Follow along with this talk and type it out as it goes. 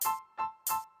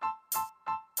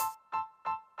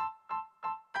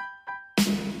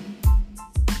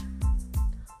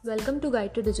Welcome to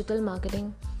Guide to Digital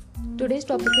Marketing. Today's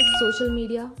topic is social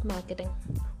media marketing.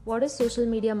 What is social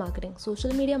media marketing?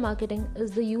 Social media marketing is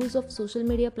the use of social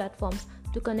media platforms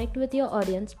to connect with your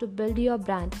audience, to build your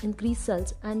brand, increase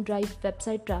sales, and drive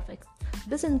website traffic.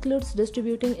 This includes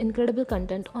distributing incredible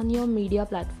content on your media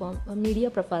platform or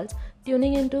media profiles,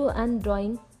 tuning into and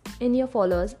drawing in your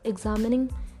followers,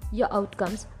 examining your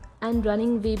outcomes, and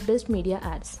running web-based media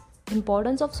ads.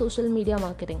 Importance of social media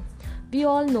marketing. We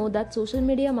all know that social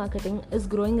media marketing is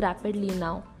growing rapidly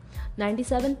now.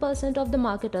 97% of the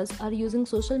marketers are using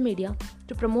social media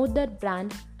to promote their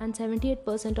brand, and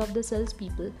 78% of the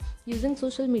salespeople using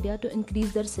social media to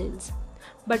increase their sales.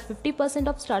 But 50%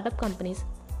 of startup companies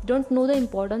don't know the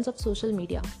importance of social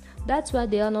media. That's why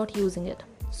they are not using it.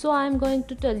 So I am going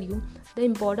to tell you the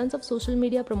importance of social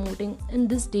media promoting in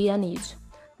this day and age.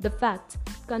 The facts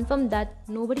confirm that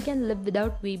nobody can live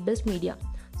without web-based media.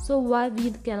 So why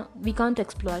we can't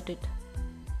exploit it?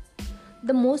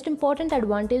 The most important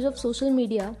advantage of social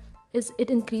media is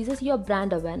it increases your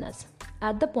brand awareness.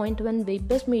 At the point when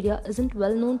web-based media isn't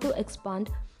well known, to expand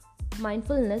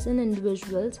mindfulness in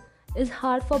individuals is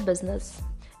hard for business.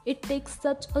 It takes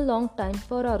such a long time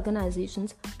for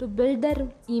organizations to build their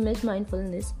image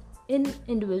mindfulness in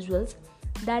individuals.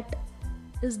 That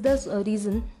is the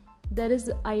reason there is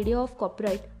the idea of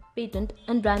copyright, patent,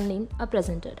 and brand name are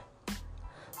presented.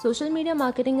 Social media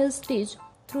marketing is a stage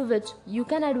through which you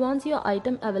can advance your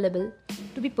item available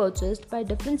to be purchased by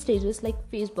different stages like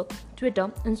Facebook, Twitter,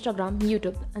 Instagram,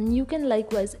 YouTube, and you can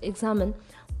likewise examine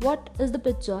what is the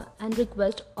picture and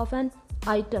request of an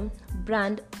item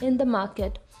brand in the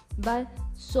market by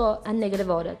SEO and negative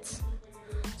audits.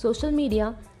 Social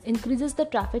media increases the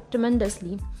traffic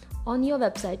tremendously on your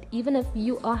website. Even if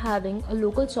you are having a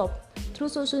local shop, through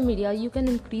social media you can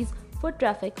increase foot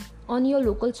traffic on your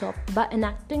local shop by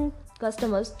enacting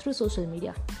customers through social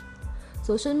media.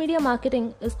 Social media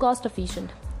marketing is cost efficient.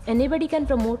 Anybody can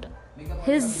promote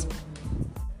his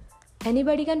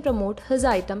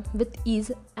item with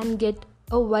ease and get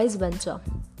a wise venture.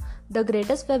 The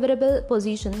greatest favorable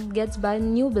position gets by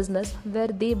new business where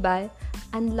they by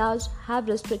and large have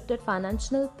restricted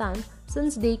financial time,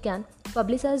 since they can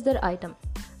publicize their item.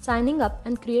 Signing up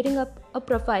and creating up a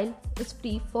profile is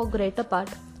free for greater part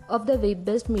of the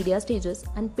web-based media stages,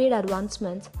 and paid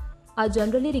advancements are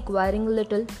generally requiring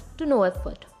little to no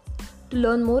effort. To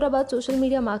learn more about social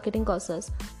media marketing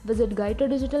courses, visit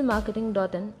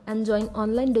guidetodigitalmarketing.in and join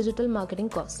online digital marketing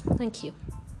course. Thank you.